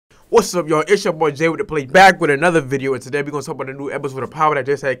What's up, y'all? It's your boy Jay with the Play, back with another video, and today we're gonna talk about the new episode of Power that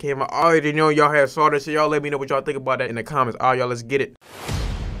just had came out. I already know y'all have saw this, so y'all let me know what y'all think about that in the comments. Alright, y'all, let's get it.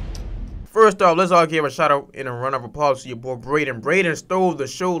 First off, let's all give a shout out and a run of applause to your boy Brayden. Brayden stole the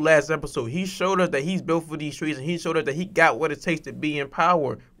show last episode. He showed us that he's built for these streets, and he showed us that he got what it takes to be in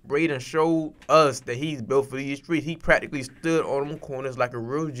power. Brayden showed us that he's built for these streets. He practically stood on them corners like a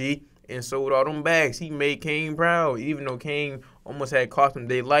real G and sold all them bags. He made Kane proud, even though Kane almost had cost him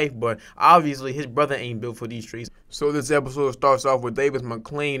their life, but obviously his brother ain't built for these streets. So this episode starts off with Davis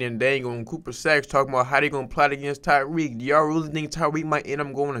McLean and Dangle and Cooper Saxe talking about how they gonna plot against Tyreek. Do y'all really think Tyreek might end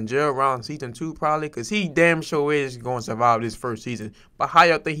up going to jail around season 2 probably? Because he damn sure is gonna survive this first season. But how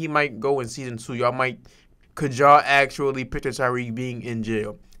y'all think he might go in season 2? Could y'all actually picture Tyreek being in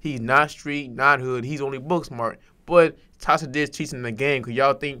jail? He's not street, not hood, he's only book smart. But Tasha did cheat in the game. Cause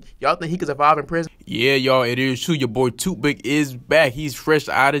y'all think he could survive in prison? Yeah, y'all, it is true. Your boy Too Big is back. He's fresh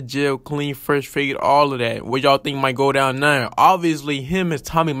out of jail, clean, fresh figured, all of that. What y'all think might go down now? Obviously, him and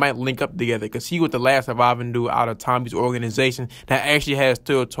Tommy might link up together, cause he was the last surviving dude out of Tommy's organization that actually has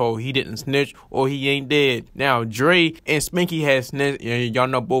still told he didn't snitch or he ain't dead. Now Dre and Spanky has snitched, and y'all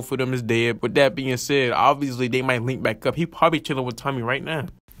know both of them is dead. With that being said, obviously they might link back up. He probably chilling with Tommy right now.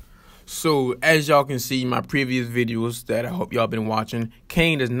 So, as y'all can see in my previous videos that I hope y'all been watching,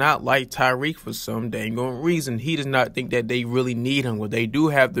 Kane does not like Tyreek for some dang on reason. He does not think that they really need him. Well, they do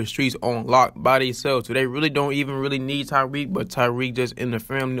have the streets on lock by themselves, so they really don't even really need Tyreek, but Tyreek just in the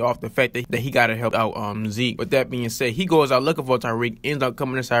family off the fact that he got to help out Zeke. With that being said, he goes out looking for Tyreek, ends up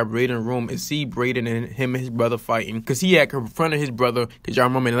coming inside Brayden's room and see Brayden and him and his brother fighting, because he had confronted his brother, because y'all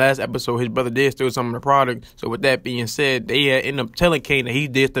remember in the last episode, his brother did steal some of the product. So with that being said, they had ended up telling Kane that he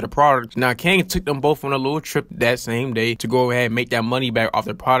did steal the product. Now, Kane took them both on a little trip that same day to go ahead and make that money back off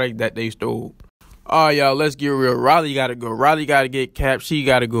the product that they stole. Alright, y'all, let's get real. Riley gotta go. Riley gotta get capped. She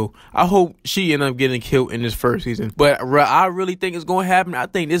gotta go. I hope she end up getting killed in this first season. But I really think it's gonna happen. I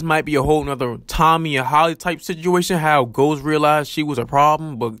think this might be a whole nother Tommy and Holly type situation. How Ghost realized she was a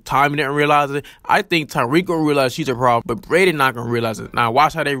problem, but Tommy didn't realize it. I think Tyreek gonna realize she's a problem, but Brayden not gonna realize it. Now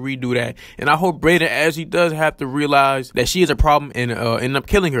watch how they redo that. And I hope Brayden, as he does have to realize that she is a problem and end up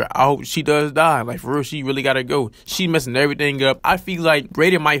killing her. I hope she does die. Like for real, she really gotta go. She messing everything up. I feel like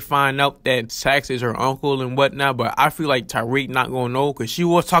Brayden might find out that Saxe is her uncle and whatnot, but I feel like Tyreek not gonna know, because she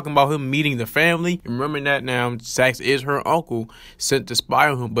was talking about him meeting the family. Remember that now, Saxe is her uncle sent to spy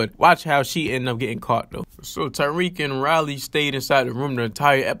on him, but watch how she ended up getting caught though. So Tyreek and Riley stayed inside the room the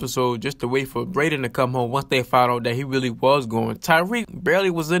entire episode just to wait for Brayden to come home once they found out that he really was going. Tyreek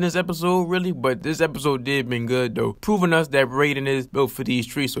barely was in this episode really, but this episode did been good though, proving us that Brayden is built for these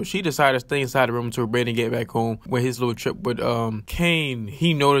streets. So she decided to stay inside the room until Brayden get back home with his little trip with Kane.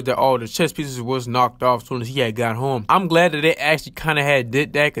 He noticed that all the chess pieces was knocked off as soon as he had got home. I'm glad that they actually kind of had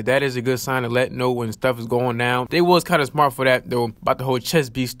did that, because that is a good sign to let know when stuff is going down. They was kind of smart for that though, about the whole chess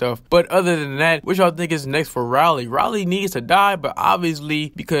piece stuff. But other than that, what y'all think is next for Riley? Riley needs to die, but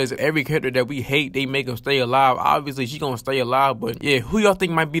obviously because every character that we hate, they make them stay alive. Obviously she's gonna stay alive, but yeah, who y'all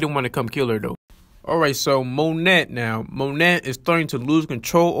think might be the one to come kill her though? Alright, so Monette now. Monette is starting to lose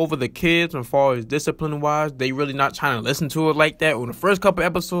control over the kids as far as discipline-wise. They really not trying to listen to her like that. On the first couple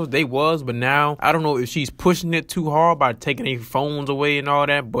episodes, they was, but now, I don't know if she's pushing it too hard by taking their phones away and all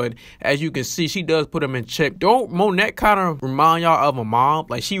that, but as you can see, she does put them in check. Don't Monette kind of remind y'all of a mom?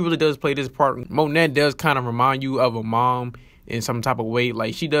 Like, she really does play this part. Monette does kind of remind you of a mom in some type of way.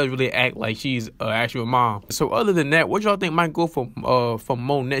 Like, she does really act like she's actually a mom. So other than that, what y'all think might go for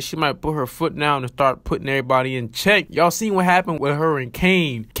Monette? She might put her foot down and start putting everybody in check. Y'all seen what happened with her and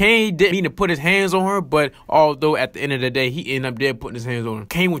Kane. Kane didn't mean to put his hands on her, but although at the end of the day he ended up dead putting his hands on her.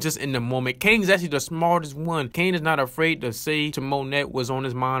 Kane was just in the moment. Kane's actually the smartest one. Kane is not afraid to say to Monette what's on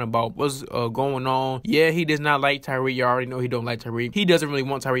his mind about what's going on. Yeah, he does not like Tyreek. You already know he don't like Tyreek. He doesn't really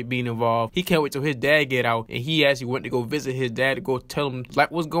want Tyreek being involved. He can't wait till his dad get out, and he actually went to go visit his dad to go tell him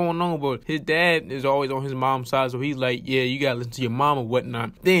like what's going on, but his dad is always on his mom's side, so he's like, yeah, you gotta listen to your mom or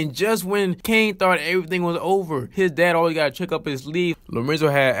whatnot. Then just when Kane thought everything was over, his dad always gotta check up his sleeve. Lorenzo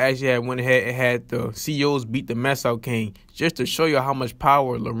had went ahead and had the CEOs beat the mess out Kane. Just to show you how much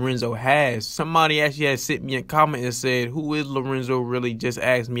power Lorenzo has. Somebody actually had sent me a comment and said, who is Lorenzo really? Just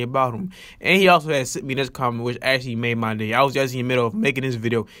asked me about him. And he also had sent me this comment, which actually made my day. I was just in the middle of making this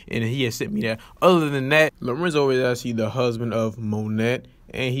video, and he had sent me that. Other than that, Lorenzo is actually the husband husband of Monette.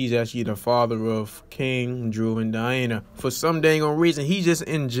 And he's actually the father of King, Drew, and Diana. For some dang on reason, he's just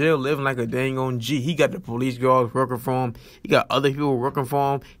in jail living like a dang on G. He got the police guards working for him. He got other people working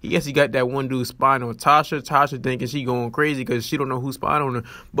for him. He got that one dude spying on Tasha. Tasha thinking she going crazy because she don't know who's spying on her.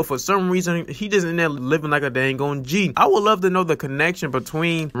 But for some reason, he just in there living like a dang on G. I would love to know the connection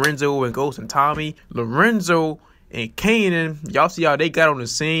between Lorenzo and Ghost and Tommy. Lorenzo and Kanan, y'all see how they got on the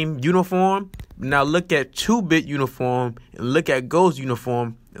same uniform? Now look at 2-Bit uniform, and look at Ghost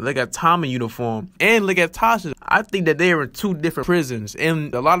uniform, and look at Tommy uniform, and look at Tasha. I think that they are in 2 different prisons,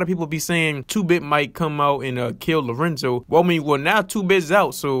 and a lot of people be saying 2-Bit might come out and kill Lorenzo. Well, now 2-Bit's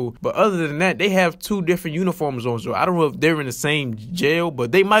out, so, but other than that, they have 2 different uniforms on, so I don't know if they're in the same jail,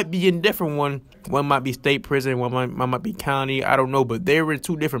 but they might be in different one. One might be state prison, one might be county, I don't know, but they're in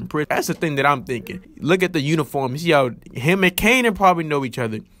 2 different prisons. That's the thing that I'm thinking. Look at the uniform, you see how him and Kanan probably know each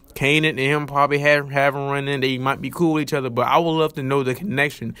other. Kanan and him probably have a run in. They might be cool with each other, but I would love to know the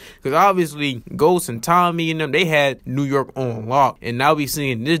connection. Because obviously, Ghost and Tommy and them, they had New York on lock. And now we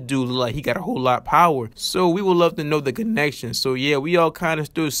seeing this dude look like he got a whole lot of power. So we would love to know the connection. So yeah, we all kind of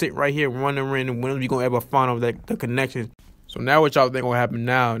still sit right here wondering when we going to ever find out the connection. So now what y'all think will happen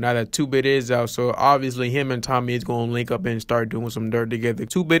now that 2-Bit is out? So obviously him and Tommy is going to link up and start doing some dirt together.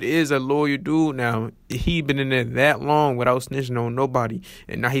 2-Bit is a loyal dude now. He been in there that long without snitching on nobody.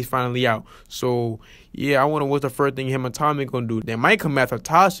 And now he's finally out. So yeah, I wonder what's the first thing him and Tommy going to do. They might come after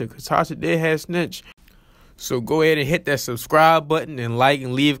Tasha because Tasha did have snitch. So go ahead and hit that subscribe button and like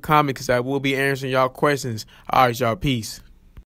and leave a comment because I will be answering y'all questions. All right, y'all. Peace.